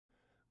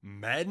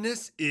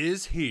Madness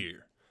is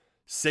here.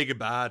 Say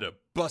goodbye to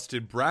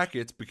busted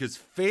brackets because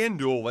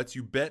FanDuel lets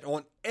you bet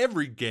on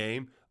every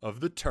game of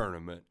the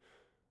tournament.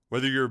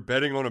 Whether you're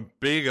betting on a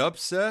big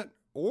upset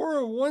or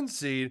a one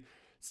seed,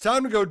 it's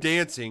time to go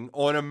dancing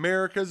on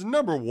America's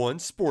 #1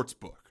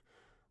 sportsbook.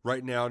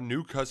 Right now,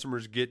 new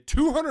customers get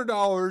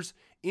 $200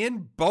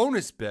 in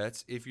bonus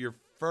bets if your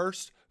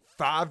first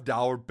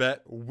 $5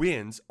 bet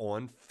wins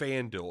on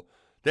FanDuel.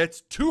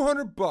 That's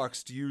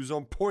 $200 to use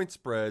on point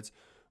spreads,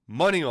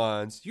 money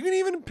lines. You can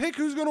even pick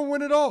who's going to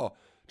win it all.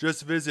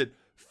 Just visit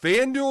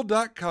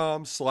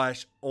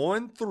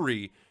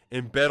FanDuel.com/on3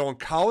 and bet on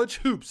college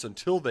hoops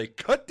until they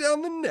cut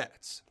down the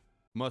nets.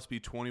 Must be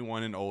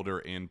 21 and older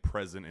and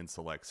present in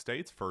select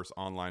states. First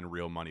online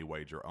real money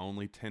wager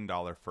only.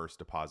 $10 first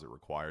deposit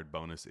required.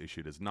 Bonus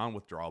issued as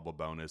non-withdrawable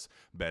bonus.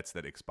 Bets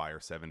that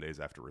expire 7 days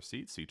after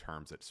receipt. See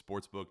terms at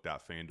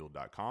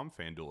sportsbook.fanduel.com.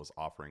 FanDuel is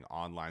offering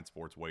online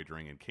sports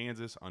wagering in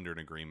Kansas under an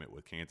agreement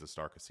with Kansas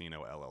Star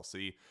Casino,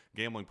 LLC.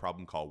 Gambling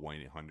problem? Call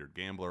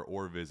 1-800-GAMBLER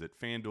or visit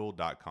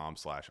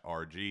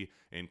fanduel.com/RG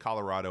in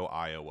Colorado,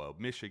 Iowa,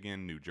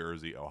 Michigan, New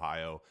Jersey,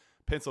 Ohio,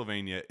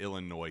 Pennsylvania,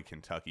 Illinois,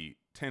 Kentucky,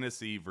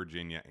 Tennessee,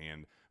 Virginia,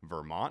 and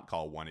Vermont.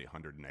 Call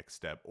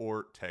 1-800-NEXT-STEP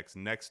or text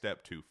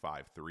NEXT-STEP to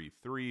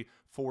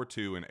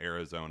 53342 in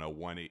Arizona,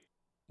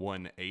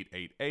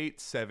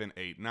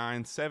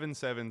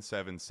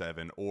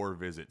 1-888-789-7777 or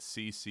visit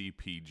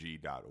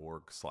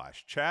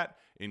ccpg.org/chat.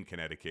 In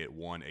Connecticut,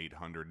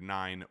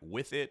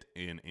 1-800-9-WITH-IT.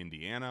 In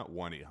Indiana,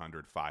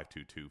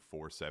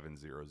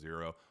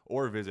 1-800-522-4700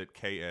 or visit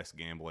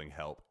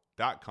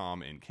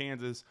ksgamblinghelp.com. In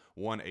Kansas,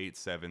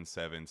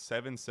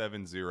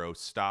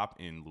 1-877-770-STOP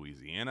in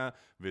Louisiana.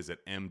 Visit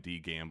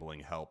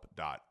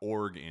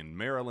mdgamblinghelp.org in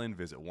Maryland.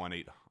 Visit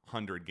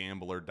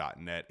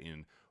 1-800-gambler.net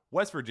in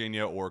West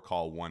Virginia or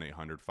call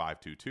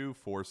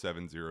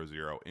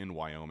 1-800-522-4700 in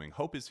Wyoming.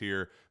 Hope is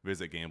here.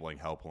 Visit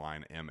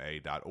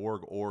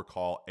gamblinghelplinema.org or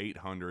call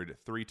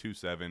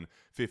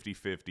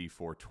 800-327-5050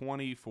 for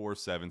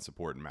 24/7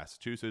 support in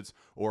Massachusetts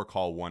or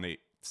call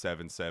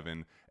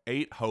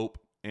 1-877-8-HOPE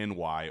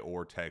NY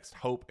or text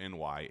Hope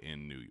NY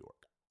in New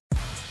York.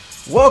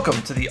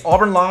 Welcome to the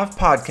Auburn Live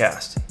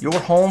Podcast, your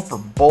home for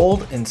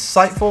bold,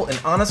 insightful, and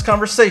honest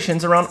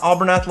conversations around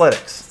Auburn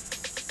athletics.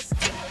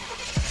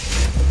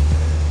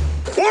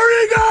 Where'd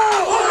he go?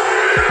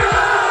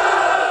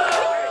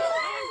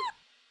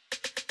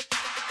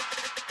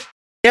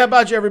 How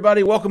about you,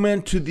 everybody? Welcome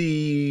into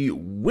the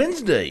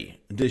Wednesday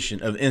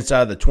edition of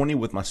Inside the 20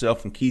 with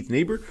myself and Keith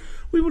Niebuhr.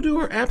 We will do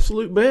our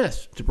absolute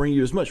best to bring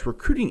you as much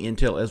recruiting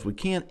intel as we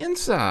can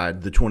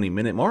inside the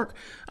 20-minute mark.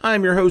 I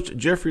am your host,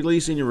 Jeffrey Lee,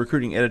 Senior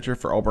Recruiting Editor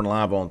for Auburn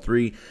Live on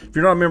 3. If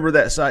you're not a member of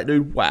that site,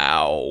 dude,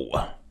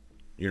 wow.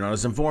 You're not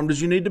as informed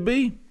as you need to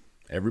be.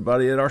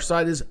 Everybody at our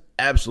site is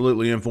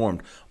absolutely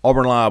informed.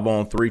 Auburn Live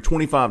on 3,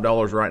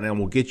 $25 right now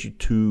will get you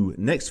to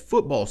next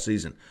football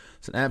season.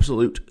 It's an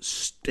absolute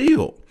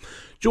steal.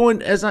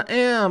 Joined as I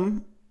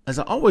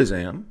always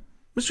am,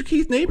 Mr.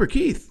 Keith Niebuhr.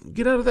 Keith,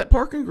 get out of that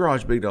parking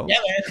garage, big dog. Yeah,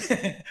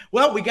 man.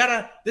 Well,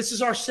 this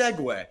is our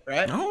segue,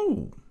 right?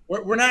 Oh.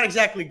 We're not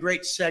exactly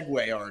great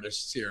segue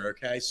artists here,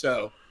 okay?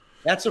 So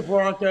that's a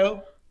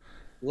Bronco,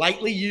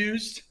 lightly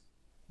used.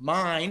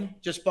 Mine,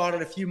 just bought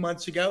it a few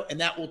months ago, and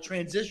that will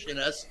transition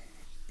us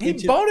He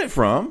bought it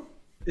from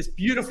this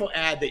beautiful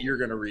ad that you're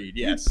going to read,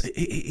 yes.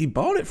 He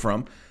bought it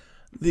from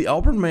the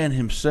Auburn man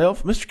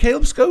himself, Mr.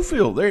 Caleb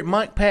Schofield, there at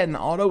Mike Patton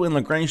Auto in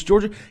LaGrange,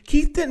 Georgia.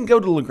 Keith didn't go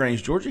to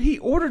LaGrange, Georgia. He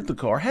ordered the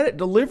car, had it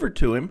delivered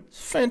to him. It's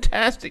a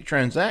fantastic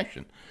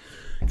transaction.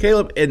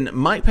 Caleb and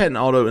Mike Patton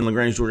Auto in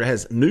LaGrange, Georgia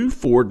has new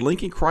Ford,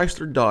 Lincoln,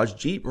 Chrysler, Dodge,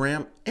 Jeep,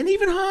 Ram, and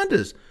even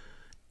Hondas.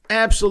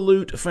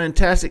 Absolute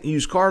fantastic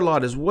used car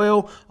lot as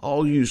well.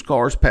 All used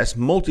cars pass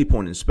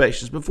multi-point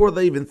inspections before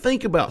they even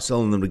think about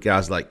selling them to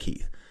guys like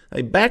Keith.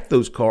 They back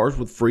those cars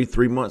with free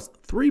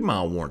 3-month,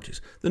 3-mile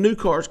warranties. The new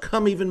cars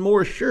come even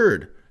more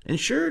assured.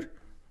 Insured?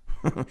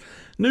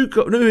 New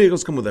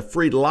vehicles come with a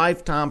free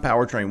lifetime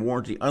powertrain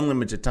warranty,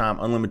 unlimited time,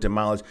 unlimited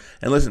mileage.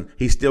 And listen,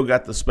 he's still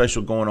got the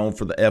special going on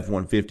for the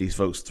F-150s,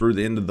 folks, through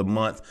the end of the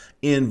month.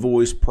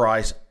 Invoice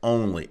price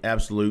only.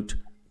 Absolute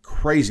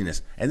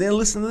craziness. And then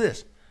listen to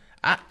this.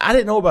 I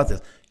didn't know about this.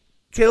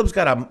 Caleb's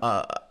got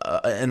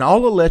an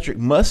all-electric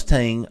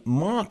Mustang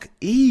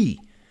Mach-E.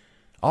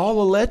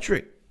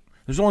 All-electric.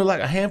 There's only like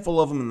a handful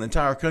of them in the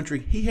entire country.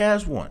 He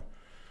has one.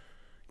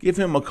 Give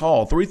him a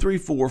call,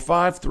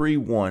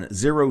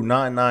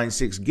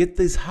 334-531-0996. Get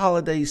this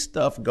holiday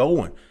stuff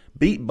going.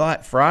 Beat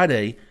Black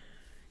Friday.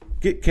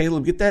 Get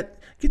Caleb, get that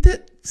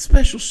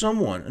special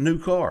someone a new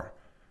car.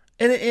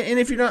 And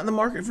if you're not in the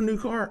market for a new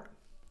car,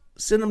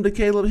 send them to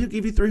Caleb. He'll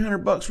give you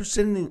 $300 for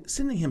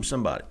sending him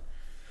somebody.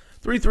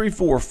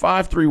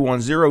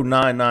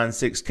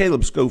 334-531-0996.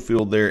 Caleb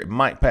Schofield there at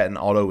Mike Patton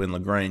Auto in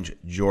LaGrange,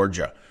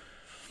 Georgia.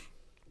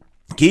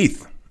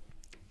 Keith,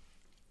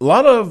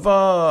 not a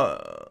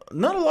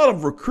lot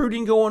of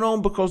recruiting going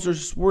on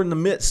because we're in the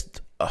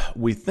midst,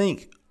 we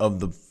think,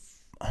 of the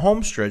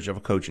home stretch of a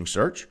coaching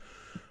search.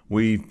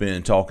 We've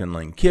been talking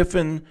Lane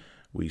Kiffin.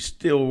 We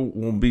still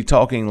will be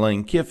talking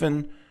Lane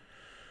Kiffin.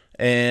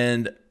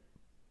 And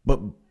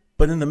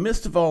But in the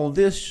midst of all of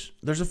this,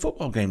 there's a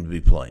football game to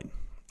be played.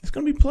 It's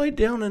going to be played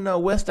down in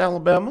West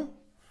Alabama.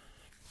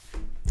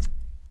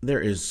 There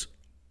is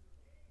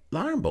the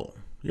Iron Bowl.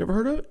 You ever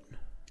heard of it?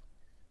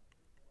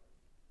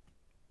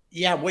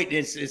 Yeah, wait,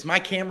 is my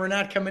camera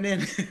not coming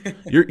in?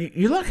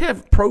 You like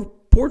have pro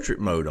portrait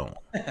mode on.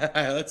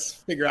 Let's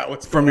figure out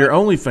what's from going your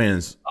on.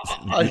 OnlyFans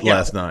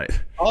last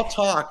night. I'll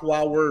talk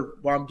while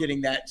I'm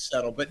getting that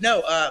settled. But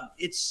no,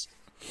 it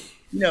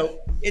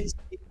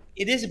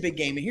is a big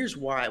game, and here's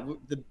why: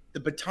 the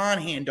baton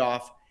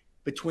handoff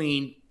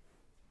between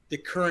the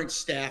current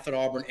staff at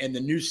Auburn and the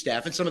new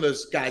staff, and some of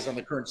those guys on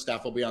the current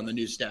staff will be on the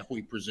new staff.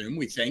 We presume,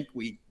 we think,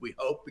 we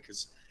hope,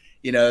 because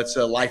it's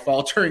a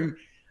life-altering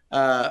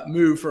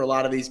move for a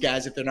lot of these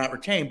guys if they're not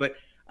retained. But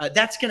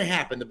that's going to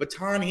happen. The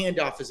baton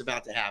handoff is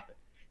about to happen.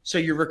 So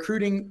you're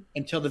recruiting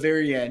until the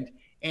very end.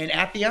 And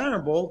at the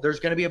Iron Bowl, there's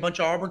going to be a bunch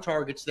of Auburn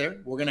targets there.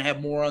 We're going to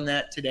have more on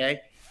that today.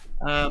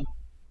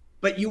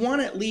 But you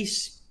want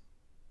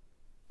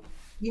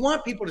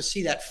people to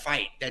see that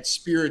fight, that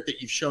spirit that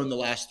you've shown the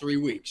last 3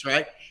 weeks,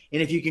 right?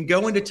 And if you can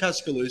go into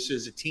Tuscaloosa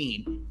as a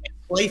team and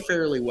play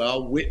fairly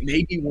well,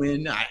 maybe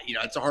win,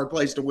 it's a hard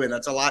place to win.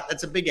 That's a lot.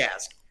 That's a big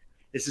ask.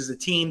 This is a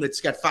team that's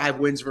got 5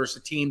 wins versus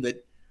a team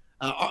that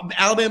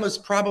Alabama's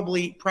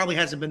probably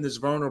hasn't been this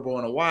vulnerable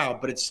in a while,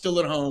 but it's still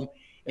at home.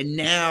 And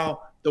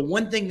now the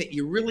one thing that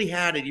you really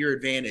had at your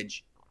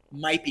advantage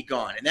might be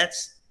gone. And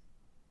that's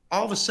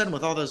all of a sudden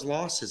with all those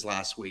losses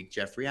last week,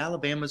 Jeffrey,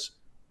 Alabama's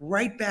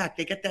right back.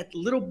 They got that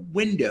little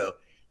window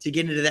to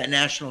get into that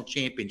national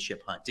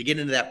championship hunt, to get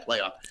into that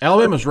playoff.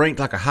 Alabama's ranked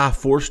like a high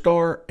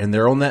 4-star, and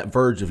they're on that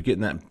verge of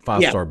getting that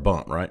 5-star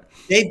bump, right?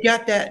 They've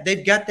got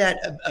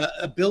that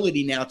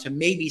ability now to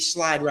maybe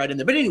slide right in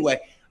there. But anyway,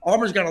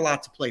 Auburn's got a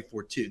lot to play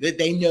for too.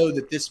 They know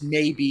that this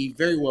may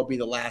very well be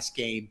the last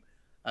game.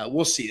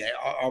 We'll see. That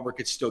Auburn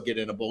could still get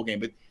in a bowl game,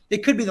 but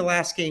it could be the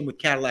last game with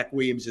Cadillac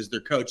Williams as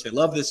their coach. They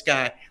love this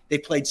guy. They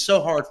played so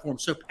hard for him,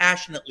 so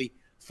passionately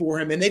for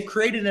him, and they've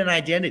created an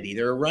identity.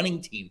 They're a running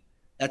team.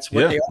 That's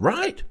what they are.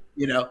 Right.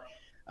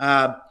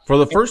 For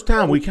the first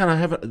time, we kind of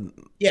have a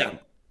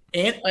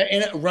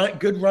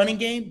good running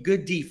game,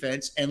 good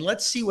defense, and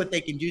let's see what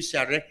they can do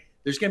Saturday.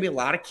 There's going to be a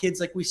lot of kids,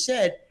 like we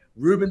said.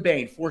 Ruben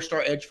Bain,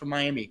 4-star edge from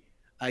Miami.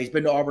 He's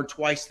been to Auburn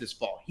twice this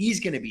fall. He's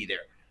going to be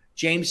there.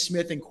 James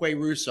Smith and Quay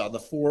Rusaw,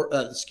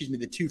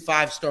 the 2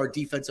 5-star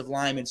defensive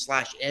linemen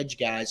 / edge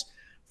guys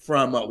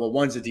from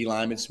one's a D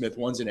lineman, Smith,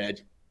 one's an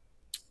edge.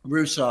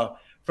 Rusaw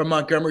from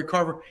Montgomery,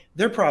 Carver,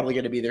 they're probably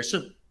going to be there.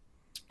 So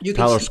you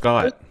can Tyler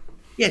Scott.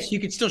 Yes, you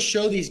can still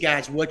show these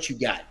guys what you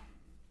got,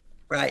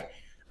 right?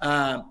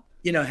 Where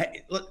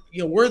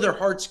their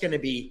heart's going to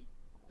be,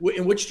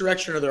 in which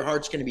direction are their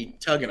hearts going to be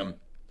tugging them,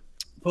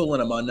 pulling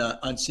them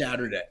on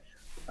Saturday.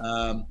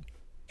 So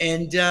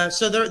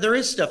there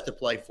is stuff to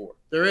play for.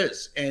 There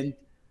is, and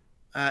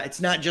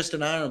it's not just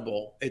an Iron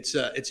Bowl. It's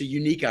a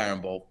unique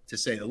Iron Bowl, to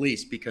say the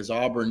least, because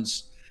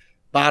Auburn's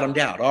bottomed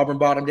out. Auburn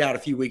bottomed out a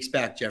few weeks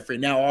back, Jeffrey.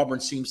 Now Auburn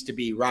seems to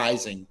be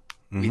rising,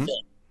 we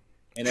think.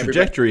 And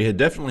trajectory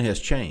definitely has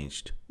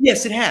changed.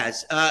 Yes, it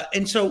has.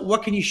 And so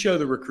what can you show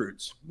the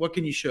recruits?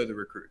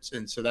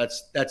 And so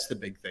that's the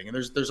big thing. And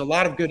there's a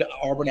lot of good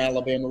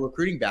Auburn-Alabama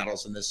recruiting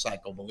battles in this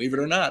cycle. Believe it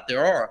or not,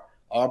 there are.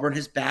 Auburn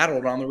has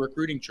battled on the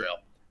recruiting trail.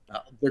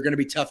 They're going to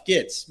be tough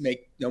gets,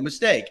 make no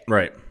mistake.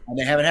 Right. And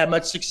they haven't had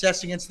much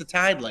success against the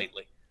Tide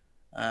lately.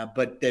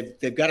 But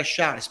they've got a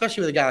shot,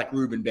 especially with a guy like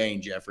Ruben Bain,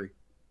 Jeffrey.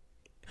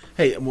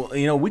 Hey,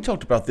 well, we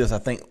talked about this, I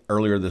think,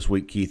 earlier this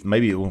week, Keith.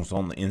 Maybe it was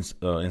on the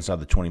Inside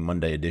the 20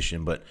 Monday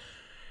edition. But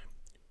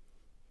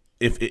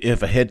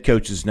if a head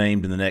coach is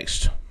named in the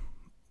next,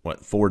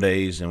 4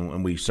 days,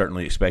 and we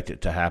certainly expect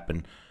it to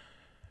happen,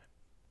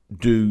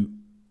 do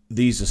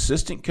these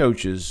assistant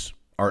coaches,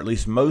 or at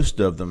least most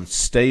of them,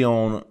 stay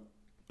on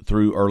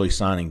through early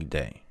signing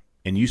day?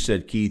 And you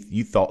said, Keith,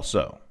 you thought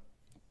so.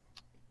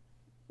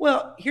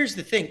 Well, here's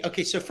the thing.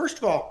 Okay, so first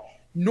of all,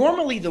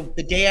 normally the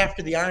day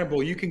after the Iron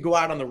Bowl, you can go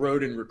out on the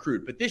road and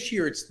recruit. But this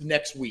year, it's the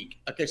next week.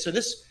 Okay, so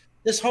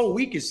this whole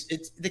week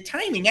the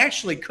timing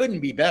actually couldn't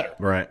be better.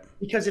 Right.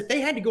 Because if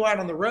they had to go out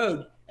on the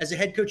road as a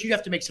head coach, you'd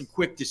have to make some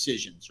quick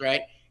decisions,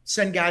 right?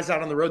 Send guys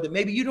out on the road that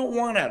maybe you don't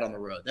want out on the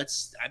road.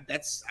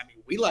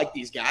 We like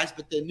these guys,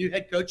 but the new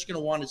head coach is going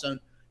to want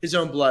his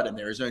own blood in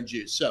there, his own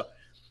juice. So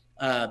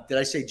did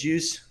I say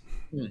juice?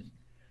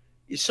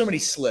 So many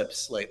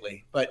slips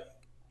lately, but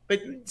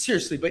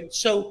seriously,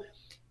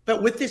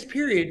 but with this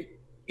period,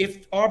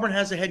 if Auburn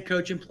has a head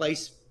coach in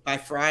place by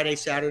Friday,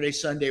 Saturday,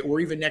 Sunday, or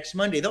even next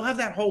Monday, they'll have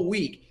that whole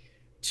week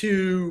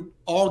to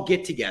all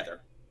get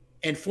together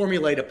and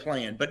formulate a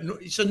plan. But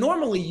so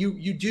normally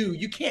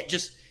you can't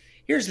just,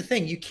 here's the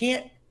thing, you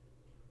can't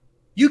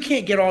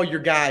get all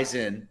your guys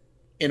in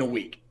a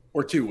week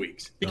or 2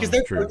 weeks because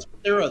there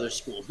are other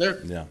schools.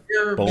 They're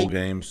bowl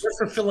games.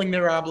 They're fulfilling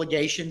their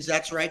obligations.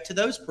 That's right, to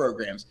those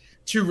programs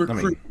to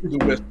recruit through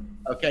the whistle,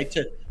 okay,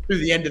 through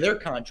the end of their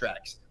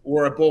contracts,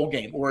 or a bowl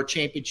game or a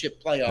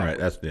championship playoff.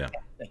 Right.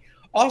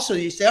 Also,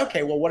 you say,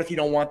 okay, well, what if you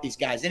don't want these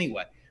guys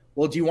anyway?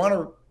 Well, do you want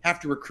to have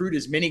to recruit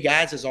as many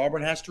guys as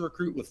Auburn has to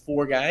recruit with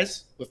 4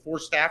 guys, with 4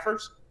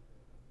 staffers?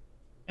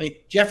 I mean,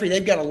 Jeffrey,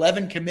 they've got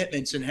 11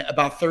 commitments and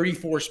about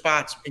 34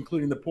 spots,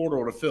 including the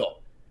portal, to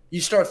fill.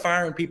 You start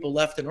firing people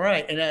left and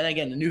right. And then,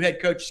 again, the new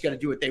head coach is going to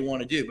do what they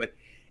want to do. But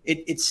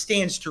it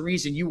stands to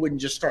reason you wouldn't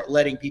just start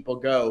letting people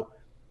go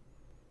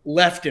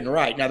left and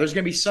right. Now, there's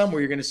going to be some where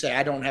you're going to say,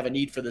 I don't have a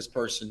need for this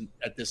person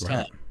at this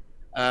time.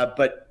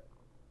 But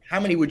how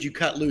many would you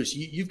cut loose?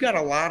 You've got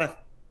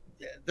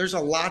there's a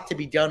lot to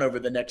be done over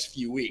the next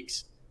few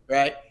weeks,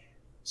 right?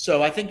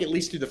 So I think at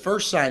least through the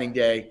first signing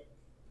day,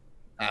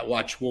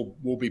 watch,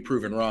 we'll be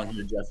proven wrong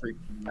here, Jeffrey.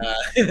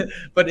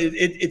 But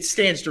it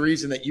stands to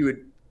reason that you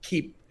would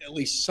keep at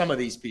least some of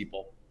these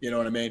people. You know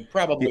what I mean?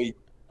 Probably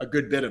a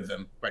good bit of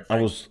them. Quite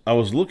frankly. I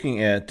was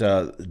looking at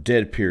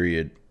dead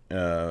period.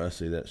 Let's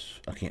see.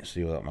 I can't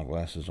see without my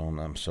glasses on.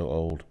 I'm so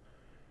old.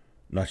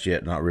 Not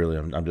yet. Not really.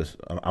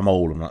 I'm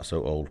old. I'm not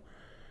so old.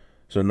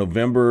 So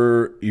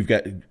November, you've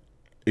got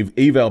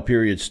eval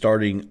period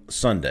starting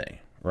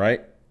Sunday,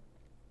 right?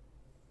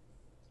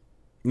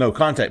 No,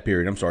 contact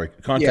period. I'm sorry.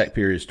 Contact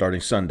period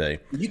starting Sunday.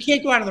 You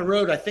can't go out on the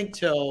road, I think,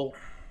 till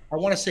I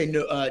want to say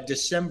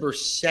December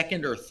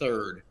 2nd or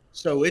 3rd.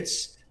 So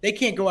they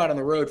can't go out on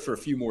the road for a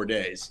few more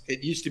days.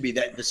 It used to be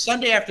that the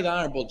Sunday after the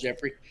Iron Bowl,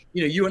 Jeffrey,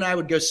 you and I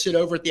would go sit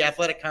over at the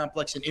athletic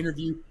complex and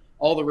interview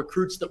all the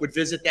recruits that would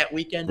visit that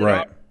weekend.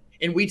 Right.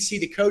 And we'd see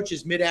the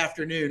coaches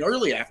mid-afternoon,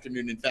 early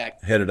afternoon, in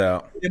fact. Headed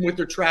out. And with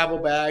their travel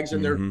bags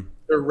and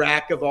their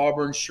rack of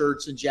Auburn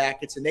shirts and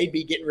jackets, and they'd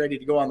be getting ready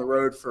to go on the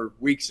road for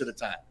weeks at a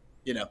time,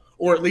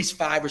 or at least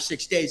 5 or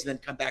 6 days, and then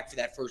come back for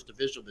that first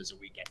official visit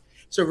weekend.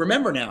 So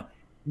remember now,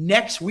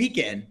 next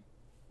weekend,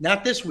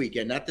 not this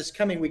weekend, not this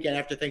coming weekend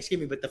after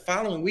Thanksgiving, but the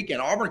following weekend,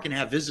 Auburn can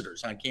have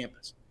visitors on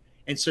campus.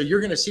 And so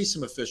you're going to see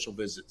some official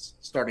visits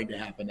starting to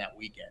happen that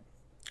weekend,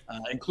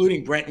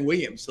 including Brenton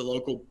Williams, the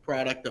local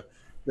product of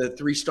the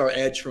 3-star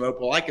edge from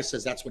Opelika,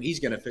 says that's when he's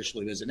going to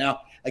officially visit. Now,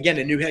 again,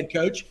 a new head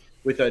coach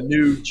with a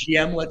new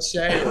GM, let's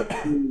say, or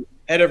a new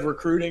head of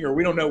recruiting, or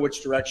we don't know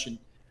which direction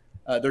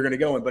they're going to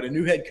go in, but a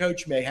new head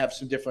coach may have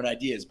some different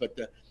ideas. But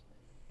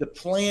the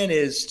plan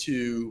is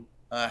to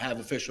have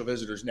official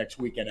visitors next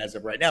weekend as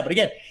of right now. But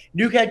again,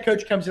 new head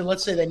coach comes in,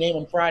 let's say they name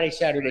him Friday,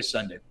 Saturday,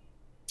 Sunday.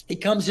 He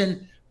comes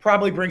in,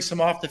 probably brings some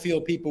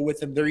off-the-field people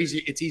with him.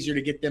 It's easier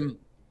to get them.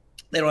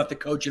 They don't have to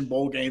coach in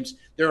bowl games.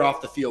 They're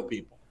off-the-field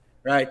people,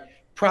 right?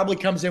 Probably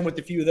comes in with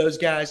a few of those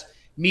guys,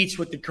 meets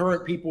with the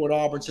current people at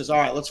Auburn, says, all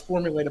right, let's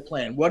formulate a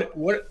plan. What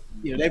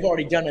they've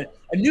already done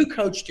a new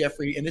coach,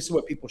 Jeffrey, and this is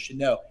what people should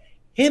know.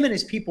 Him and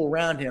his people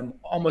around him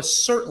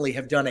almost certainly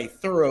have done a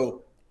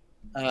thorough,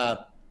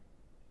 what's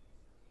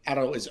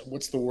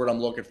the word I'm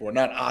looking for?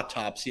 Not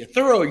autopsy, a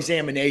thorough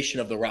examination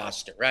of the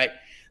roster, right?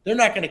 They're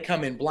not going to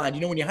come in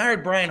blind. When you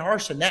hired Brian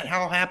Harsin, that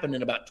all happened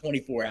in about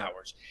 24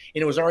 hours,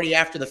 and it was already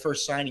after the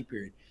first signing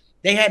period.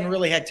 They hadn't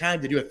really had time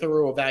to do a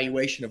thorough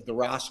evaluation of the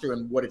roster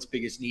and what its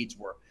biggest needs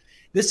were.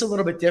 This is a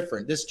little bit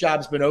different. This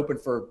job's been open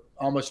for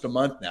almost a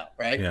month now,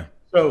 right? Yeah.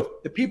 So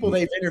the people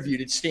they've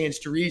interviewed, it stands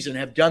to reason,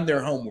 have done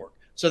their homework.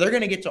 So they're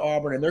going to get to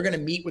Auburn, and they're going to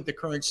meet with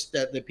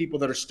the people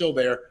that are still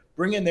there,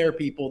 bring in their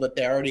people that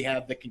they already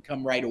have that can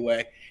come right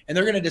away, and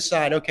they're going to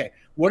decide, okay,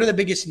 what are the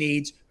biggest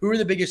needs? Who are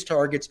the biggest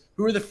targets?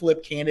 Who are the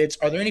flip candidates?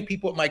 Are there any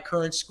people at my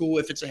current school,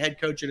 if it's a head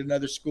coach at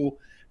another school,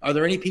 are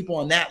there any people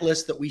on that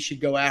list that we should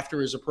go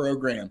after as a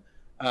program?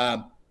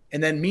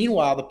 And then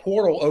meanwhile, the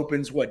portal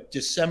opens,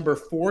 December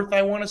 4th,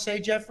 I want to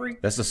say, Jeffrey?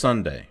 That's a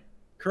Sunday.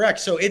 Correct.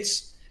 So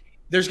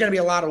there's going to be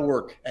a lot of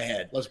work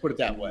ahead. Let's put it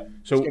that way.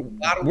 So there's going to be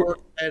a lot of work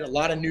ahead, a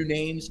lot of new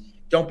names.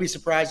 Don't be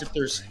surprised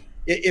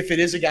if it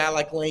is a guy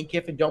like Lane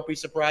Kiffin, don't be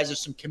surprised if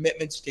some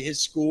commitments to his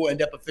school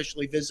end up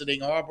officially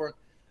visiting Auburn.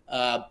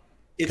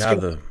 It's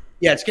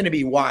going to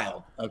be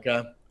wild,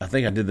 okay? I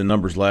think I did the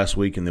numbers last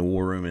week in the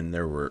War Room, and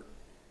there were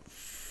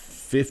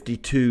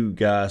 52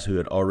 guys who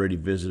had already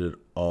visited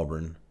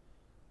Auburn.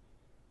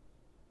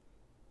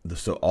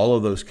 So all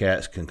of those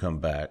cats can come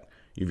back.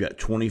 You've got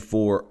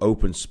 24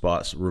 open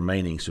spots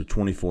remaining, so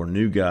 24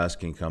 new guys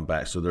can come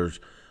back. So there's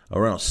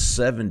around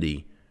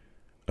 70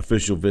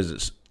 official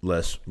visits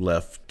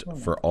left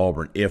for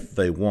Auburn if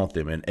they want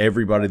them. And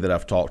everybody that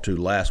I've talked to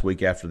last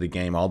week after the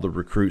game, all the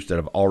recruits that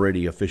have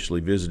already officially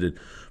visited,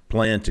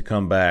 plan to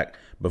come back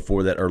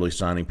before that early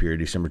signing period,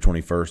 December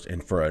 21st,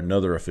 and for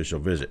another official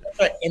visit.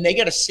 And they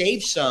got to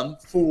save some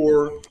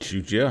for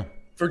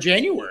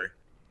January.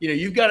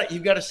 You've got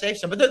to save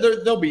some,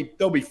 but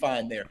they'll be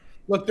fine there.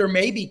 Look, there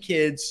may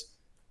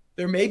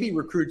be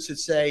recruits that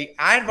say,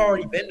 I've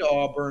already been to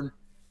Auburn.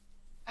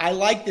 I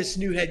like this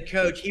new head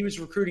coach. He was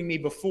recruiting me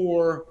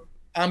before.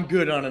 I'm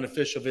good on an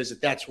official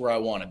visit. That's where I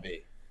want to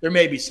be. There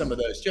may be some of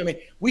those too. I mean,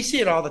 we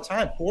see it all the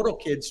time. Portal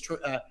kids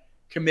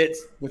commit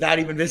without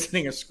even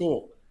visiting a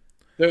school.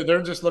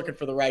 They're just looking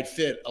for the right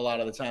fit a lot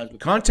of the times.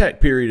 Contact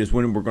period is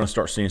when we're going to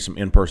start seeing some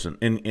in-person,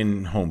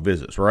 in-home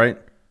visits, right?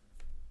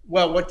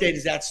 Well, what day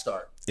does that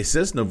start? It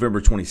says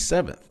November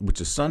 27th,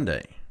 which is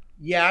Sunday.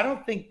 Yeah, I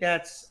don't think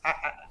that's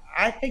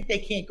I think they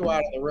can't go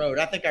out on the road.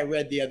 I think I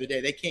read the other day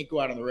they can't go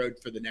out on the road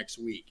for the next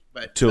week.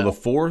 But till the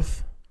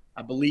 4th?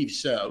 I believe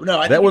so.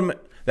 No,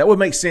 that would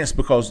make sense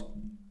because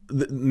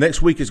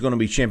next week is going to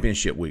be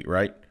championship week,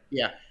 right?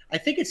 Yeah, I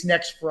think it's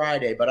next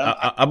Friday, but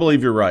I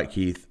believe you're right,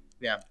 Keith.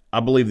 Yeah, I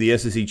believe the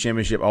SEC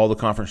championship, all the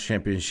conference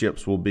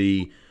championships will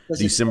be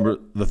December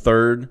the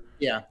 3rd.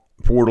 Yeah.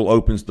 Portal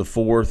opens the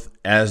 4th,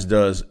 as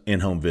does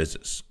in-home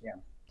visits. Yeah.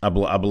 I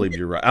believe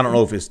you're right. I don't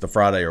know if it's the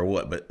Friday or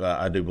what, but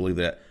I do believe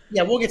that.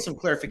 Yeah, we'll get some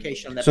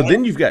clarification on that. So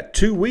then you've got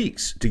 2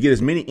 weeks to get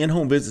as many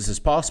in-home visits as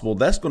possible.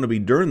 That's going to be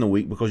during the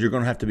week because you're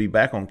going to have to be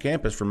back on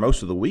campus for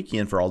most of the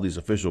weekend for all these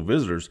official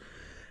visitors.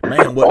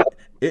 Man,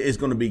 it is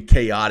going to be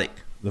chaotic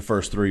the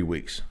first 3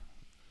 weeks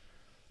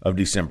of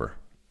December.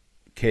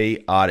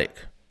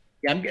 Chaotic.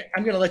 Yeah, I'm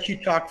going to let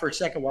you talk for a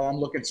second while I'm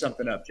looking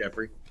something up,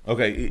 Jeffrey.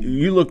 Okay,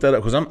 you look that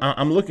up because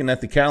I'm looking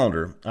at the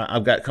calendar.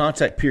 I've got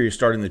contact period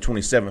starting the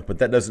 27th, but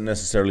that doesn't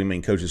necessarily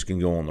mean coaches can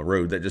go on the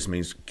road. That just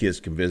means kids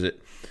can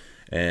visit.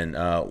 And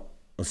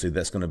let's see,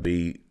 that's going to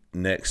be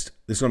next.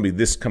 This is going to be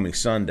this coming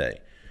Sunday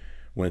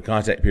when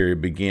contact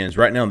period begins.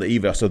 Right now, the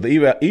eval. So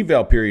the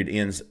eval period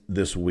ends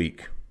this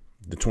week,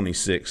 the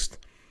 26th,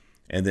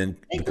 and then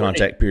the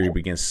contact period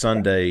begins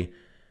Sunday.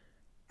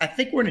 I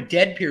think we're in a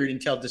dead period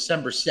until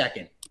December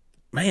 2nd.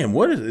 Man,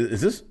 what is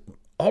this?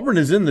 Auburn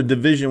is in the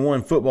Division I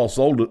football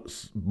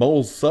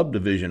bowl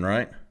subdivision,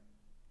 right?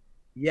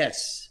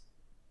 Yes.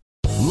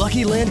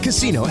 Lucky Land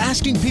Casino,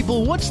 asking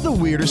people, what's the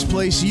weirdest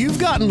place you've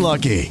gotten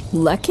lucky?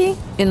 Lucky?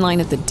 In line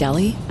at the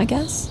deli, I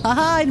guess?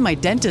 Aha, in my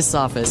dentist's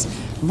office.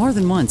 More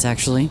than once,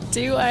 actually.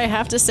 Do I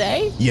have to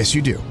say? Yes,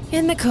 you do.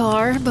 In the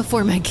car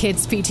before my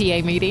kids'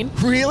 PTA meeting.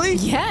 Really?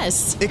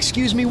 Yes.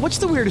 Excuse me, what's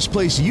the weirdest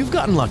place you've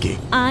gotten lucky?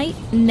 I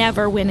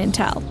never win and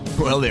tell.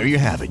 Well, there you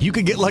have it. You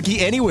can get lucky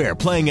anywhere,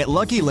 playing at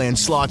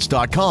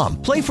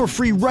LuckyLandSlots.com. Play for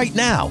free right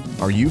now.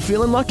 Are you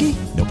feeling lucky?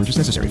 No purchase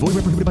necessary. Void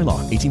where prohibited by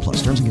law. 18+.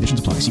 Terms and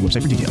conditions apply. See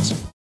website for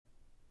details.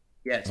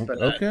 Yes,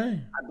 but okay.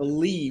 I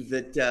believe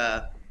that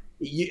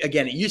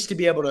it used to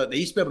be able to. They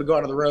used to be able to go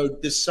out on the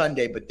road this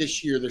Sunday, but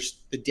this year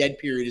the dead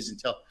period is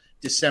until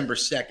December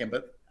 2nd.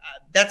 But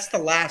that's the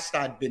last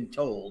I've been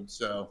told.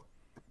 So,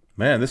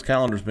 man, this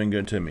calendar's been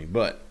good to me.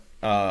 But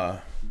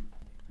and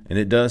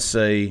it does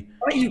say.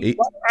 Why don't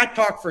I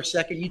talk for a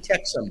second? You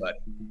text somebody.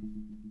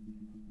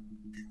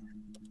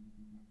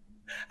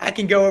 I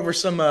can go over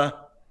some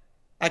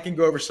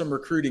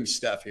recruiting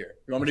stuff here.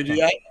 You want me to do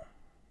that?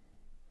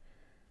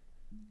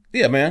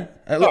 Yeah, man.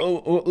 What do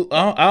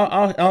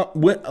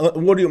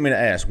you want me to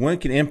ask? When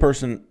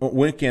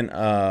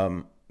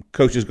can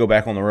coaches go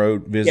back on the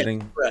road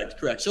visiting? Yeah,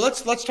 correct. So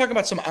let's talk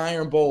about some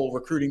Iron Bowl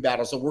recruiting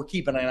battles that we're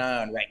keeping an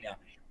eye on right now.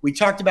 We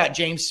talked about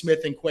James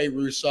Smith and Quay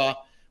Russaw.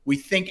 We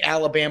think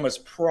Alabama's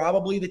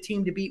probably the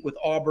team to beat with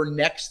Auburn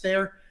next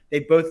there. They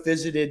both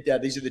visited.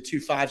 These are the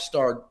two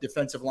 5-star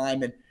defensive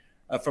linemen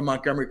from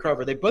Montgomery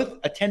Carver. They both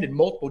attended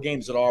multiple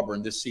games at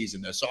Auburn this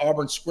season, though. So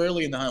Auburn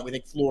squarely in the hunt. We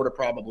think Florida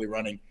probably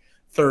running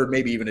third,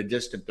 maybe even a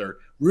distant third.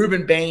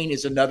 Ruben Bain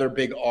is another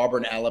big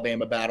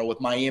Auburn-Alabama battle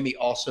with Miami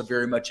also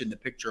very much in the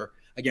picture.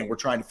 Again, we're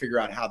trying to figure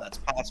out how that's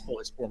possible.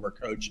 His former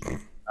coach.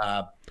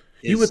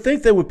 You would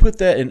think they would put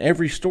that in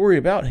every story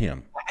about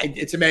him.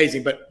 It's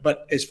amazing,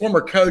 but his former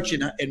coach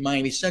in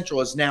Miami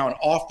Central is now an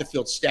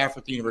off-the-field staffer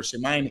at the University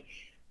of Miami.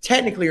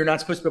 Technically, you're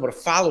not supposed to be able to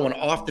follow an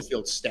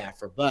off-the-field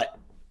staffer, but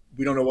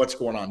we don't know what's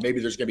going on.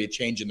 Maybe there's going to be a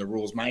change in the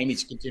rules.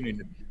 Miami's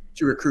continuing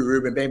to recruit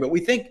Ruben Bain, but we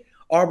think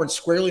Auburn's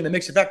squarely in the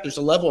mix. In fact, there's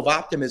a level of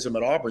optimism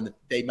at Auburn that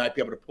they might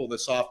be able to pull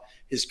this off.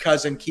 His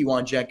cousin,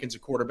 Kewan Jenkins, a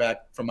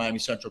quarterback from Miami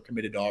Central,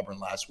 committed to Auburn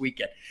last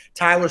weekend.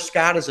 Tyler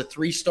Scott is a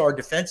 3-star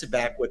defensive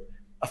back with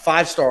a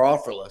 5-star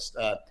offer list.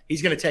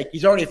 He's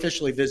already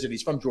officially visited.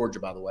 He's from Georgia,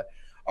 by the way.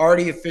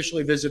 Already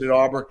officially visited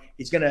Auburn.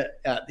 He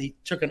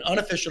took an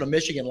unofficial to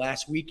Michigan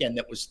last weekend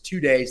that was 2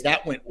 days.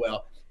 That went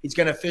well. He's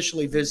going to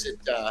officially visit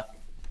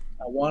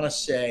I want to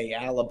say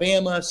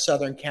Alabama,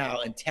 Southern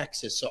Cal, and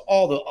Texas. So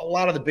a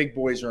lot of the big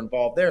boys are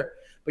involved there.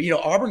 But,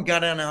 Auburn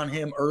got in on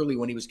him early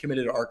when he was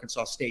committed to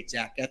Arkansas State.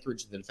 Zach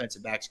Etheridge, the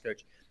defensive backs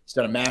coach, has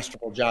done a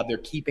masterful job there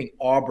keeping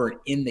Auburn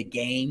in the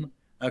game.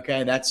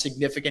 Okay, that's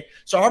significant.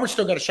 So Auburn's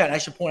still got a shot. I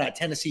should point out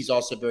Tennessee's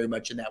also very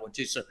much in that one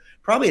too. So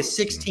probably a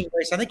 16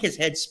 race. I think his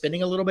head's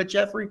spinning a little bit,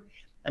 Jeffrey.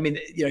 I mean,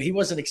 he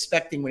wasn't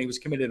expecting when he was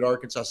committed to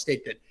Arkansas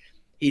State that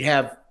he'd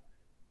have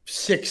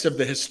 6 of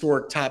the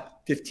historic top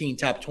 15,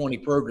 top 20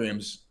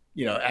 programs,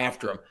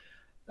 after him.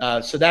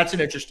 So that's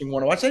an interesting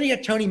one to watch. Then you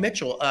got Tony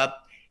Mitchell.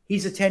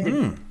 He's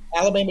attended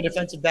Alabama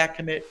defensive back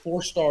commit,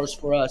 4 stars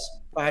for us,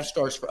 5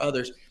 stars for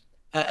others.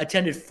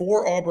 Attended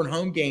 4 Auburn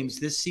home games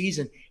this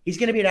season. He's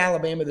going to be at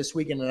Alabama this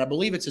weekend, and I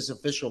believe it's his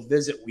official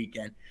visit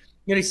weekend.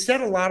 He said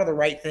a lot of the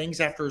right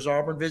things after his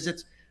Auburn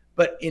visits,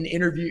 but in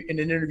an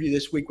interview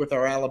this week with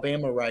our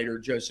Alabama writer,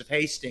 Joseph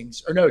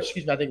Hastings, I think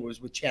it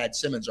was with Chad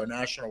Simmons, our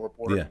national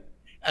reporter. Yeah.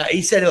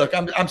 He said, look,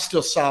 I'm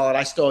still solid.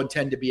 I still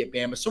intend to be at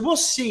Bama. So we'll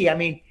see. I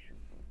mean,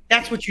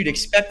 that's what you'd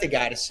expect a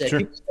guy to say. Sure.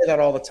 People say that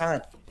all the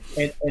time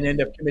and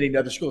end up committing to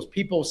other schools.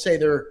 People say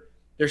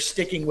they're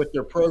sticking with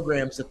their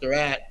programs that they're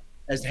at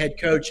as the head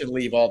coach and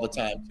leave all the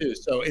time too.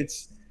 So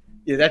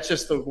that's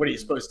just what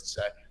he's supposed to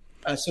say.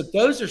 So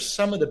those are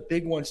some of the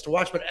big ones to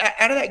watch. But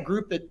out of that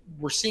group that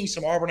we're seeing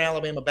some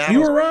Auburn-Alabama battles.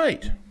 You were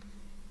right.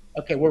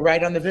 Okay, we're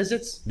right on the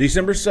visits?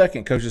 December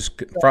 2nd, Coach, it's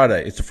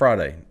Friday. It's a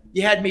Friday.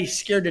 You had me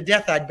scared to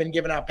death. I'd been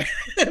giving out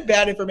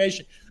bad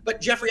information.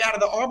 But, Jeffrey, out of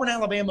the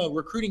Auburn-Alabama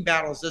recruiting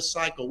battles this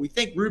cycle, we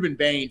think Ruben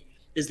Bain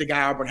is the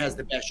guy Auburn has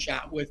the best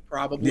shot with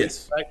probably.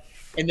 Yes. Right?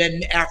 And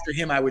then after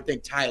him, I would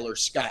think Tyler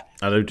Scott.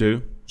 I do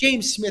too.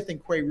 James Smith and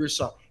Quay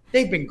Russo,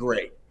 they've been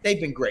great. They've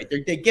been great.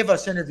 They give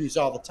us interviews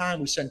all the time.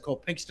 We send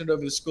Cole Pinkston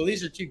over to school.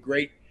 These are two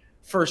great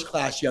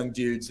first-class young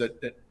dudes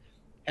that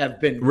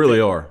have been really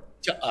are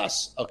to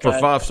us. Okay? For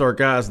 5-star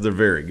guys, they're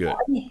very good. I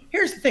mean,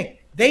 here's the thing.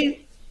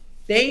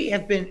 They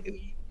have been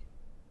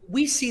 –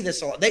 we see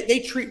this a lot. They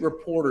treat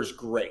reporters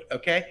great,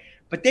 okay?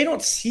 But they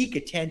don't seek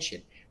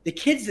attention. The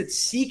kids that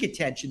seek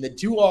attention, that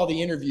do all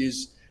the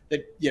interviews,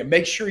 that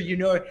make sure you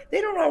know it, they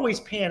don't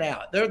always pan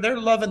out. They're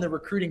loving the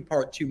recruiting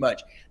part too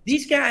much.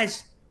 These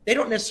guys – they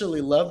don't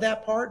necessarily love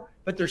that part,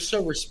 but they're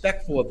so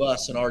respectful of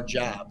us and our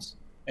jobs.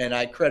 And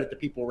I credit the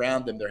people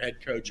around them, their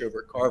head coach over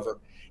at Carver,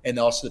 and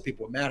also the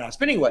people at Madhouse.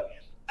 But anyway,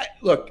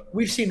 look,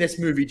 we've seen this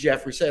movie,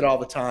 Jeff. We say it all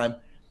the time.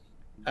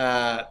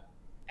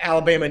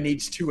 Alabama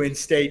needs 2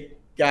 in-state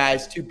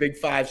guys, 2 big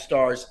 5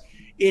 stars.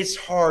 It's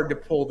hard to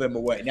pull them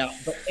away. Now,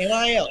 but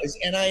is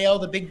NIL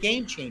the big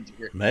game changer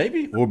here?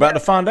 Maybe. We're about to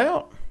find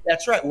out.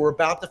 That's right. We're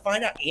about to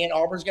find out. And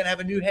Auburn's going to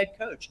have a new head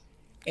coach.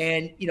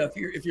 And,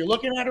 if you're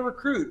looking at a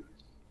recruit,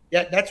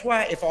 that's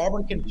why if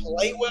Auburn can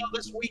play well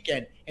this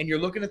weekend and you're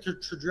looking at the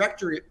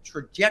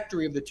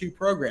trajectory of the 2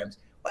 programs,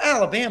 well,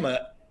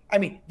 Alabama, I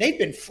mean, they've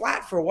been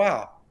flat for a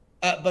while,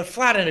 but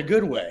flat in a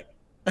good way.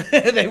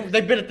 They've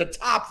been at the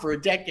top for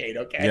a decade,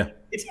 okay? Yeah.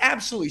 It's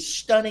absolutely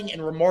stunning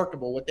and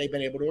remarkable what they've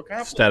been able to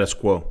accomplish. Status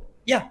quo.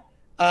 Yeah.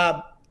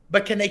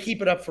 But can they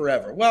keep it up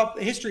forever? Well,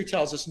 history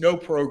tells us no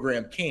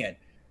program can.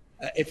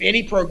 If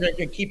any program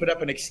can keep it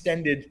up an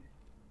extended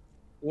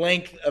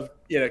length of,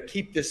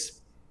 keep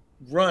this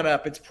run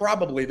up, it's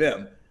probably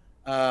them.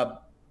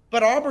 But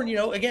Auburn,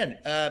 again,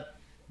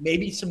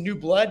 maybe some new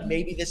blood,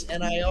 maybe this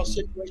NIL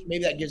situation,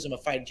 maybe that gives them a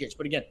fighting chance.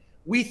 But again,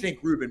 we think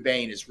Ruben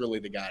Bain is really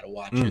the guy to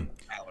watch.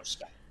 Tyler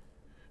Scott.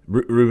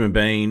 Ruben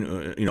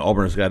Bain,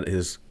 Auburn's got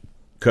his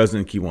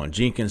cousin Kewan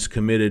Jenkins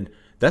committed.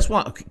 That's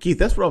why, Keith,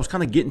 that's what I was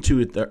kind of getting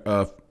to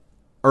at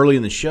early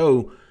in the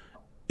show.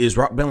 Is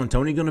Rock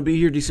Bellantoni going to be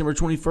here December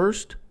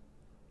 21st?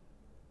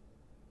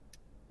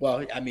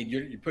 Well, I mean,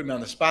 you're putting me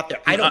on the spot there.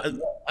 I don't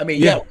know. I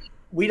mean, yeah,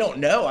 we don't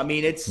know. I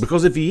mean, it's –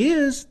 because if he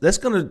is, that's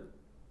going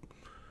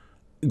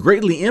to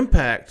greatly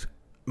impact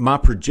my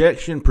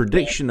prediction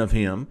of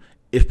him.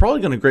 It's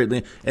probably going to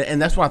greatly –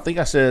 and that's why I think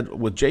I said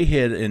with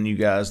J-Head and you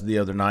guys the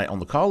other night on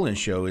the call-in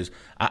show is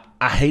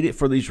I hate it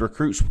for these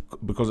recruits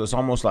because it's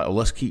almost like, well,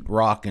 let's keep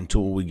Rock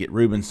until we get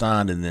Ruben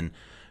signed and then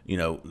 –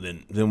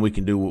 then we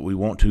can do what we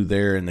want to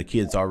there, and the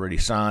kid's already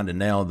signed, and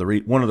now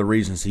one of the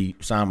reasons he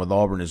signed with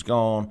Auburn is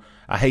gone.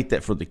 I hate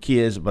that for the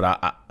kids,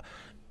 but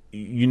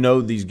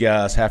these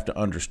guys have to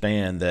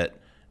understand that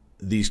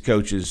these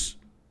coaches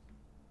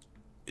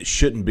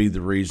shouldn't be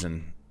the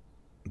reason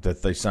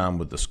that they sign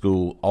with the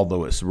school,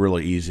 although it's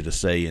really easy to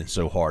say and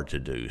so hard to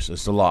do. So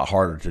it's a lot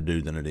harder to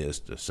do than it is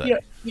to say.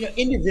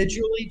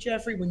 Individually,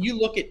 Jeffrey, when you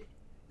look at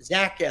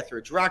Zach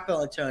Etheridge, Rock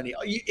Bellantoni,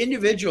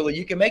 individually,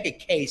 you can make a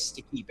case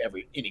to keep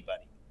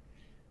anybody.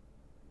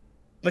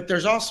 But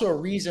there's also a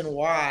reason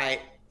why,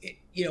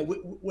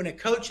 when a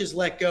coach is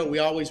let go, we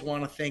always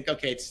want to think,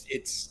 okay,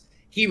 it's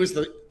he was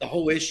the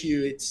whole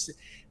issue. It's,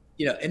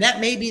 and that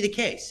may be the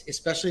case,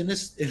 especially in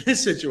this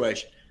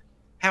situation.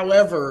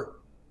 However,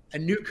 a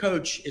new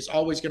coach is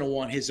always going to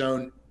want his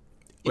own.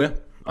 Well,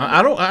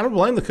 I don't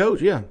blame the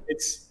coach. Yeah,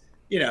 it's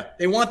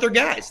they want their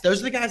guys. Those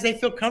are the guys they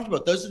feel comfortable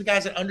with. Those are the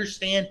guys that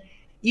understand.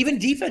 Even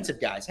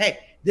defensive guys. Hey,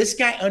 this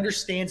guy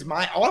understands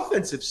my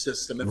offensive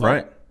system. If I'm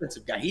an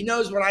offensive guy, he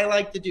knows what I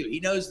like to do.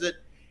 He knows that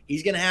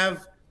he's going to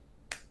have,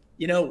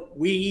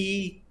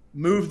 we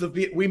move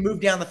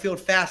down the field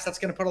fast. That's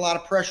going to put a lot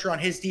of pressure on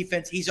his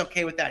defense. He's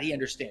okay with that. He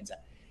understands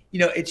that.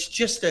 It's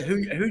just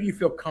who do you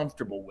feel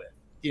comfortable with?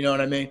 You know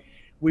what I mean?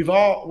 We've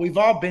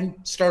all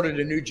been started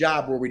a new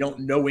job where we don't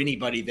know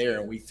anybody there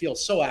and we feel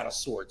so out of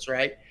sorts,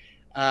 right?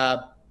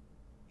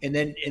 And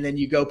then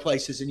you go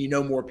places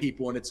and more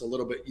people and it's you're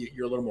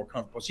a little more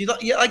comfortable. So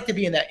you like to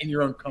be in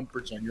your own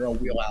comfort zone, your own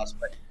wheelhouse.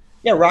 But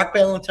yeah, Rock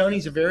Bellantoni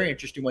is a very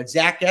interesting one.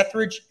 Zach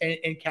Etheridge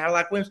and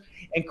Cadillac Williams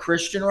and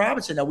Christian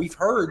Robinson. Now we've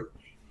heard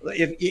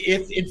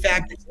if in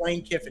fact it's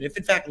Lane Kiffin, if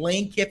in fact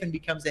Lane Kiffin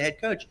becomes the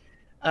head coach,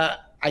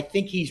 I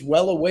think he's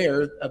well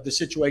aware of the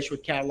situation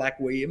with Cadillac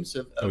Williams.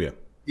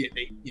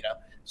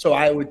 So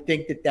I would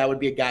think that would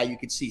be a guy you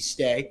could see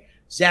stay.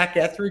 Zach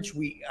Etheridge,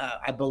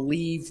 I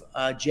believe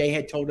Jay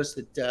had told us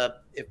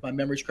that if my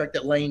memory is correct,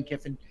 that Lane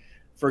Kiffin,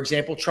 for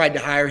example, tried to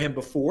hire him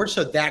before,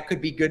 so that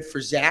could be good for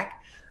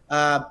Zach.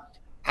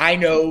 I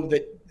know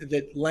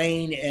that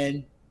Lane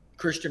and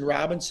Christian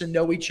Robinson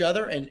know each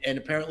other and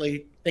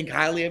apparently think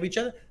highly of each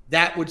other.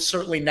 That would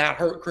certainly not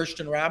hurt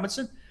Christian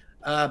Robinson.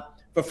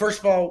 But first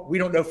of all, we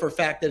don't know for a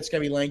fact that it's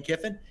going to be Lane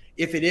Kiffin.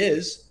 If it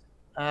is,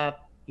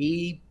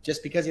 he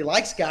just because he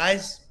likes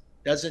guys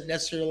doesn't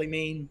necessarily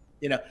mean,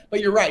 but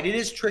you're right. It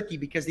is tricky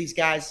because these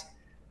guys,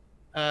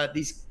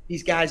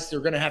 these guys, they're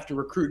going to have to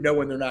recruit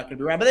knowing they're not going to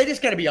be around, but they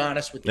just got to be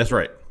honest with. That's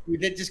right.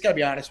 They just got to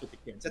be honest with the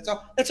kids.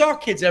 That's all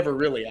kids ever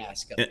really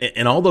ask.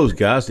 And all those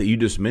guys that you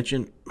just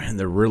mentioned, man,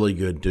 they're really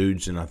good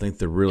dudes, and I think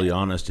they're really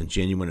honest and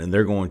genuine, and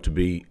they're going to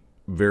be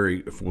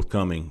very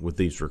forthcoming with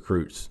these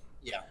recruits.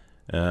 Yeah.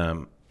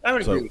 I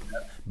would agree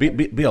with Be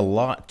that. a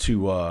lot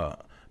to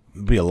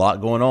be a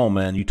lot going on,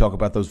 man. You talk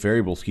about those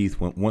variables, Keith.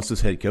 Once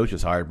this head coach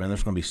is hired, man,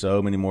 there's going to be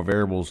so many more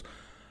variables.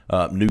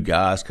 New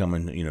guys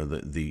coming.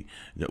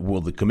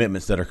 Will the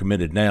commitments that are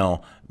committed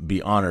now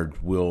be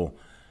honored? Will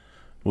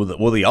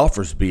the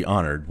offers be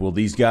honored? Will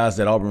these guys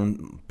that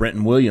Auburn,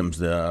 Brenton Williams,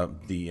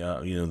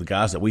 the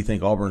guys that we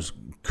think Auburn's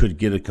could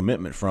get a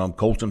commitment from,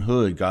 Colton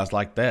Hood, guys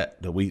like that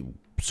we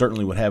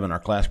certainly would have in our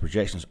class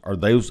projections, are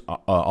those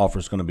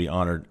offers going to be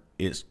honored?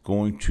 It's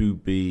going to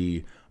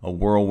be a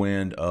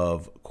whirlwind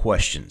of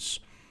questions,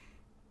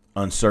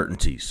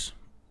 uncertainties,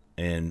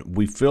 and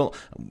we feel.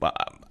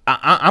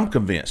 I'm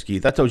convinced,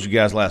 Keith. I told you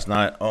guys last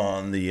night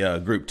on the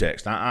group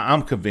text.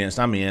 I'm convinced.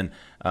 I'm in.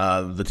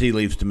 The tea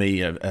leaves to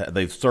me.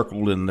 They've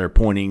circled and they're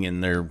pointing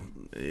and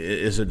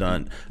is it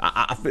done?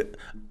 I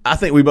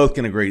think we both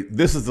can agree.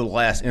 This is the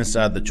last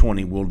Inside the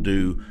 20 we'll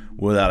do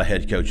without a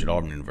head coach at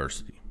Auburn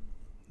University.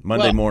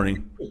 Monday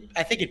morning.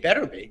 I think it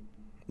better be.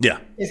 Yeah.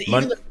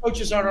 Even the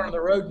coaches aren't on the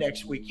road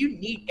next week. You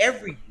need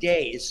every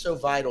day is so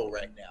vital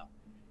right now.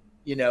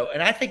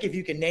 And I think if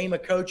you can name a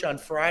coach on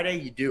Friday,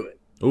 you do it.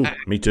 Oh,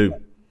 me too.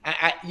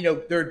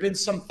 There had been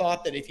some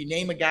thought that if you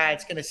name a guy,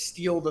 it's going to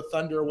steal the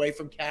thunder away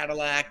from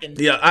Cadillac. And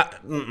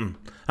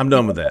I'm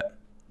done with that.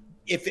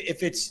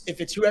 If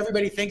it's who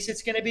everybody thinks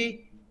it's going to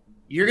be,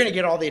 you're going to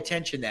get all the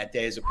attention that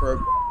day as a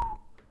program.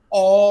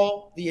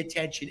 All the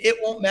attention. It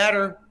won't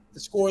matter the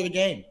score of the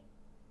game.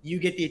 You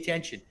get the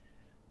attention.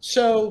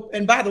 So,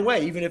 and by the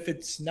way, even if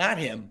it's not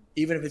him,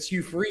 even if it's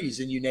Hugh Freeze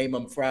and you name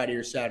him Friday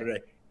or Saturday,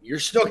 you're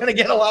still going to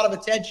get a lot of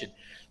attention.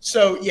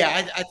 So,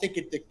 yeah, I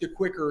think the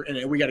quicker,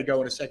 and we got to go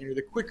in a second here,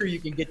 the quicker you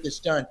can get this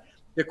done,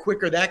 the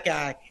quicker that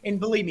guy, and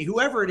believe me,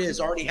 whoever it is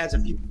already has a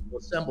few people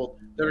assembled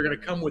that are going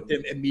to come with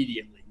them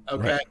immediately,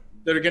 okay? Right.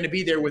 That are going to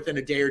be there within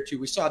a day or two.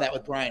 We saw that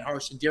with Brian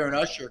Harsin. Darren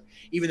Usher,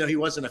 even though he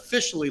wasn't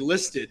officially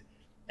listed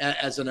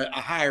as a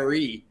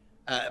hiree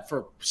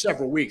for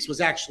several weeks, was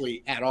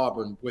actually at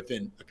Auburn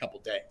within a couple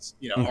days.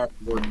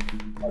 We're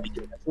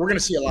going to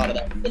see a lot of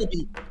that. It's going to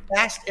be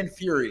fast and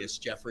furious,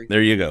 Jeffrey.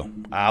 There you go.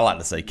 I like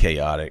to say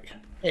chaotic.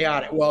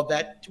 Chaotic.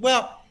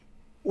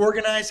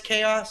 Organized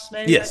chaos,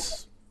 maybe?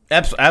 Yes.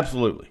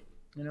 Absolutely.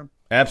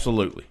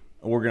 Absolutely.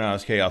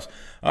 Organized chaos.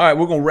 All right,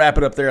 we're going to wrap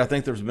it up there. I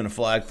think there's been a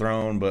flag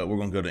thrown, but we're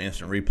going to go to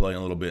instant replay in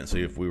a little bit and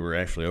see if we were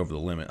actually over the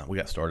limit. We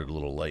got started a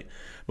little late.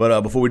 But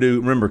before we do,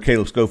 remember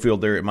Caleb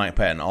Schofield there at Mike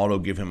Patton Auto.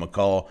 Give him a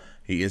call.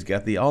 He has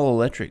got the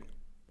all-electric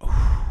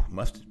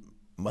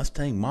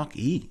Mustang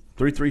Mach-E.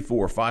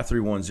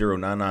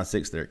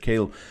 334-531-0996 there at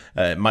Caleb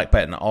Mike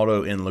Patton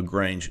Auto in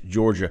LaGrange,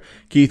 Georgia.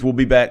 Keith, we'll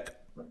be back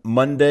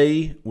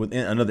Monday with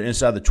another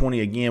Inside the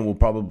 20 again. We'll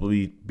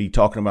probably be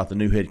talking about the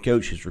new head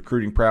coach, his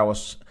recruiting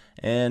prowess,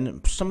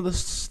 and some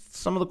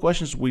of the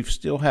questions we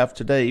still have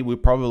today. We'll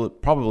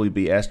probably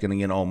be asking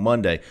again on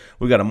Monday.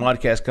 We've got a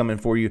modcast coming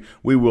for you.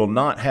 We will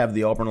not have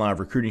the Auburn Live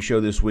recruiting show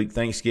this week.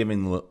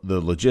 Thanksgiving,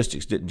 the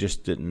logistics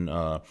didn't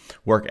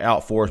work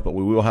out for us, but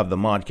we will have the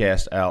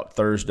modcast out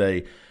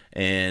Thursday,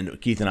 and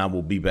Keith and I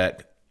will be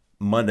back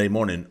Monday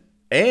morning.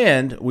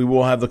 And we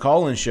will have the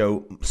call-in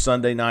show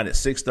Sunday night at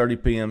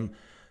 6:30 p.m.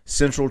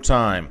 Central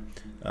Time.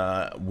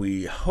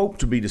 We hope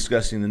to be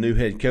discussing the new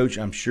head coach.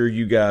 I'm sure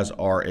you guys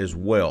are as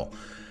well.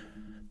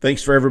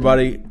 Thanks for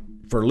everybody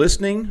for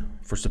listening,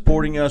 for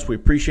supporting us. We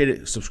appreciate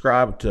it.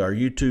 Subscribe to our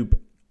YouTube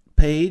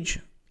page.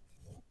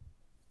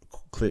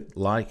 Click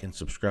like and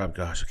subscribe.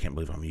 Gosh, I can't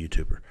believe I'm a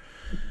YouTuber.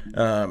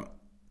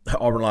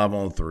 Auburn Live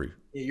on 3.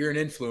 Yeah, you're an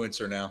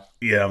influencer now.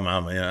 Yeah,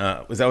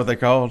 man. Is that what they're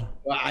called?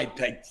 Well,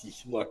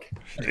 look.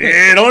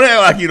 Yeah, don't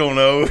act like you don't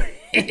know.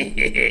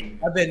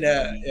 I've been,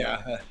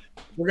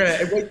 we're gonna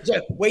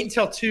wait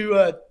until 2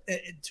 or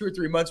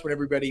 3 months when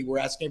we're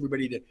asking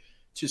everybody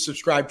to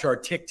subscribe to our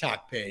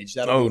TikTok page.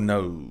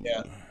 No.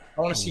 Yeah,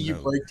 I want to see you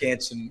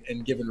breakdance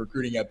and giving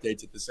recruiting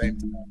updates at the same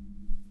time.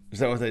 Is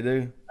that what they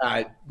do?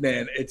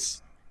 Man,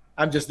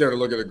 I'm just there to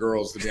look at the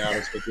girls, to be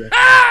honest with you.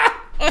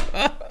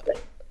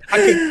 I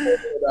can't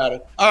talk about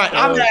it. All right,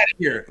 I'm out of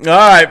here. All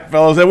right,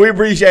 fellas. We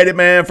appreciate it,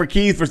 man. For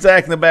Keith, for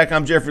Zach in the back,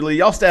 I'm Jeffrey Lee.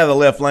 Y'all stay out of the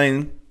left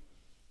lane.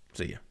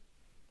 See ya.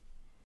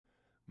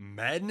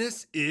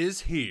 Madness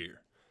is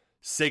here.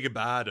 Say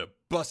goodbye to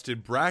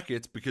busted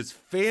brackets because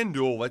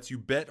FanDuel lets you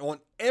bet on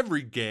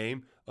every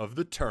game of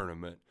the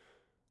tournament.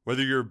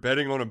 Whether you're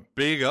betting on a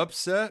big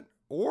upset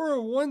or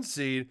a 1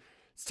 seed,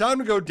 it's time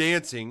to go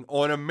dancing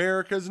on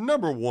America's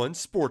 #1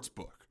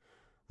 sportsbook.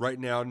 Right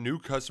now, new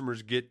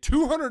customers get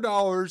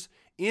 $200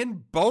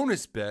 in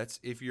bonus bets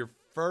if your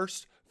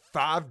first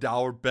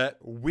 $5 bet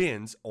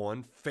wins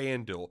on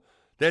FanDuel.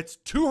 That's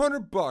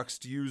 $200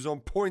 to use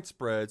on point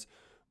spreads,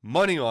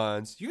 money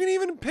lines. You can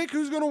even pick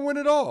who's going to win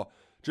it all.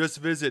 Just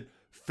visit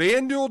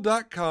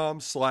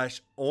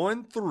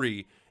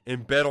FanDuel.com/on3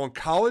 and bet on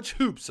college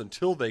hoops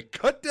until they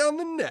cut down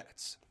the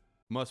nets.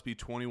 Must be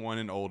 21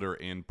 and older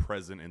and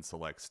present in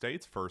select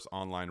states. First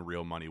online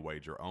real money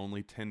wager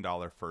only.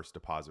 $10 first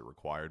deposit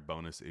required.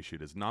 Bonus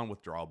issued as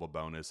non-withdrawable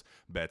bonus.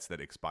 Bets that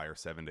expire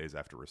 7 days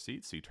after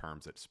receipt. See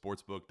terms at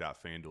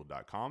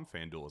sportsbook.fanduel.com.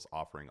 FanDuel is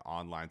offering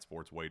online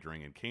sports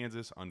wagering in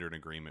Kansas under an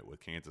agreement with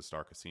Kansas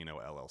Star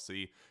Casino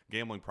LLC.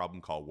 Gambling problem?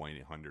 Call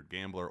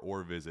 1-800-GAMBLER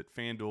or visit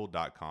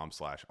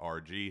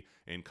fanduel.com/RG.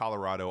 In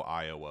Colorado,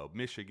 Iowa,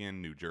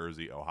 Michigan, New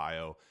Jersey,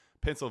 Ohio,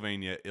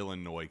 Pennsylvania,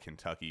 Illinois,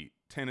 Kentucky,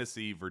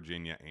 Tennessee,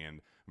 Virginia,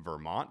 and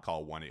Vermont.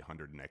 Call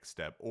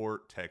 1-800-NEXT-STEP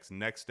or text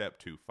NEXT-STEP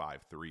to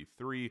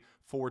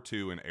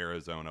 53342. In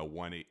Arizona,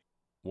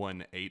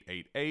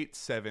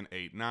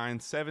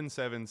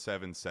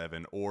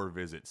 1-888-789-7777 or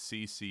visit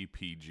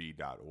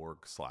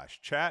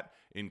ccpg.org/chat.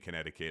 In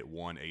Connecticut,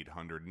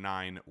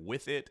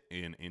 1-800-9-WITH-IT.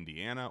 In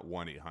Indiana,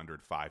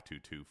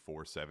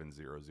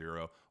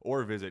 1-800-522-4700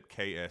 or visit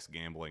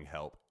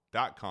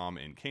ksgamblinghelp.com.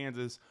 In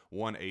Kansas,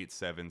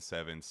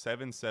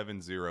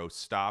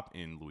 1-877-770-STOP.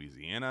 In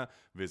Louisiana,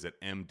 visit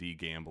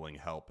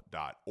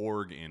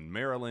mdgamblinghelp.org. In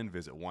Maryland,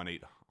 visit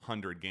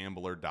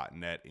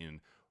 1-800-gambler.net.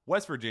 In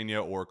West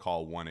Virginia, or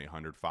call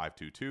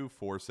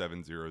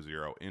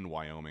 1-800-522-4700. In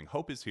Wyoming,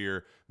 hope is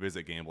here.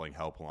 Visit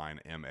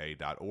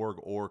gamblinghelplinema.org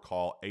or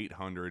call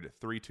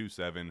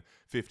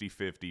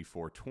 800-327-5050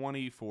 for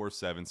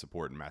 24/7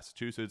 support in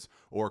Massachusetts,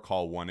 or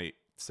call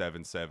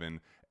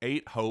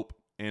 1-877-8-HOPE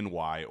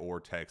NY or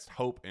text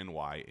HOPE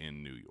NY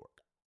in New York.